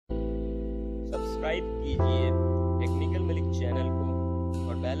Subscribe कीजिए technical Malik channel को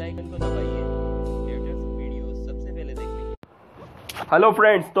और बेल आइकन को दबाइए लेटेस्ट वीडियो सबसे पहले देखने के। हेलो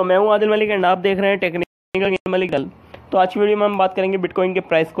फ्रेंड्स, तो मैं हूं आदिल मलिक एंड आप देख रहे हैं टेक्निकल मलिक। तो आज की वीडियो में हम बात करेंगे बिटकॉइन के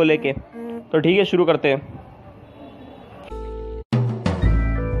प्राइस को लेके। तो ठीक है, शुरू करते हैं।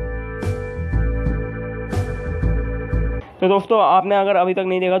 तो दोस्तों, आपने अगर अभी तक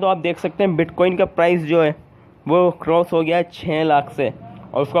नहीं देखा तो आप देख सकते हैं बिटकॉइन का प्राइस जो है वो क्रॉस हो गया है 6 लाख से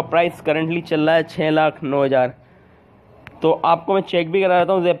और उसका प्राइस करंटली चल रहा है 6,09,000। तो आपको मैं चेक भी करा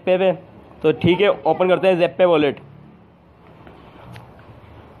देता हूँ ज़ेप्पे पे। तो ठीक है, ओपन करते हैं ज़ेप्पे वॉलेट।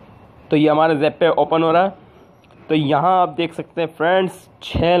 तो ये हमारा ज़ेप्पे ओपन हो रहा है। तो यहाँ आप देख सकते हैं फ्रेंड्स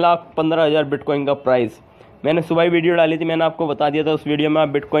 6,15,000 बिटकॉइन का प्राइस। मैंने सुबह ही वीडियो डाली थी, मैंने आपको बता दिया था उस वीडियो में आप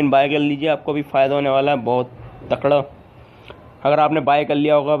बिटकॉइन बाय कर लीजिए, आपको भी फ़ायदा होने वाला है बहुत तकड़ा। अगर आपने बाय कर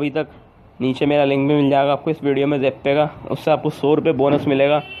लिया होगा अभी तक, नीचे मेरा लिंक भी मिल जाएगा आपको इस वीडियो में ज़ेप्पे का। उससे आपको 100 रुपये बोनस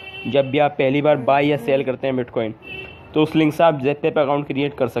मिलेगा जब भी आप पहली बार बाय या सेल करते हैं बिटकॉइन। तो उस लिंक से आप ज़ेप्पे पे अकाउंट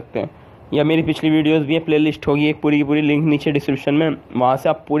क्रिएट कर सकते हैं, या मेरी पिछली वीडियोस भी है, प्लेलिस्ट होगी एक पूरी की पूरी, लिंक नीचे डिस्क्रिप्शन में। वहाँ से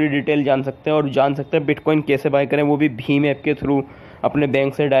आप पूरी डिटेल जान सकते हैं और जान सकते हैं बिटकॉइन कैसे बाय करें, वो भी भीम ऐप के थ्रू अपने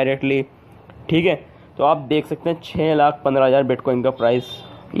बैंक से डायरेक्टली। ठीक है, तो आप देख सकते हैं 6,15,000 बिटकॉइन का प्राइस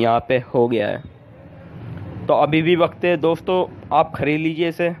यहाँ पे हो गया है। तो अभी भी वक्त है दोस्तों, आप ख़रीद लीजिए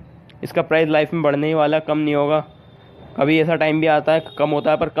इसे। इसका प्राइस लाइफ में बढ़ने ही वाला है, कम नहीं होगा। कभी ऐसा टाइम भी आता है कम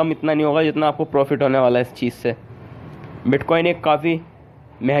होता है, पर कम इतना नहीं होगा जितना आपको प्रॉफिट होने वाला है इस चीज़ से। बिटकॉइन एक काफ़ी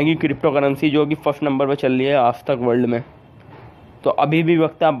महंगी क्रिप्टो करेंसी जो कि फर्स्ट नंबर पर चल रही है आज तक वर्ल्ड में। तो अभी भी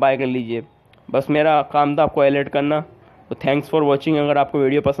वक्त है, आप बाय कर लीजिए। बस मेरा काम था आपको अलर्ट करना। तो थैंक्स फॉर वॉचिंग। अगर आपको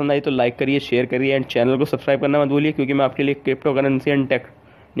वीडियो पसंद आई तो लाइक करिए, शेयर करिए एंड चैनल को सब्सक्राइब करना मत भूलिए, क्योंकि मैं आपके लिए crypto currency and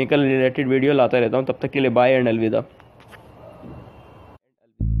technical related video लाता रहता हूँ। तब तक के लिए बाय एंड अलविदा।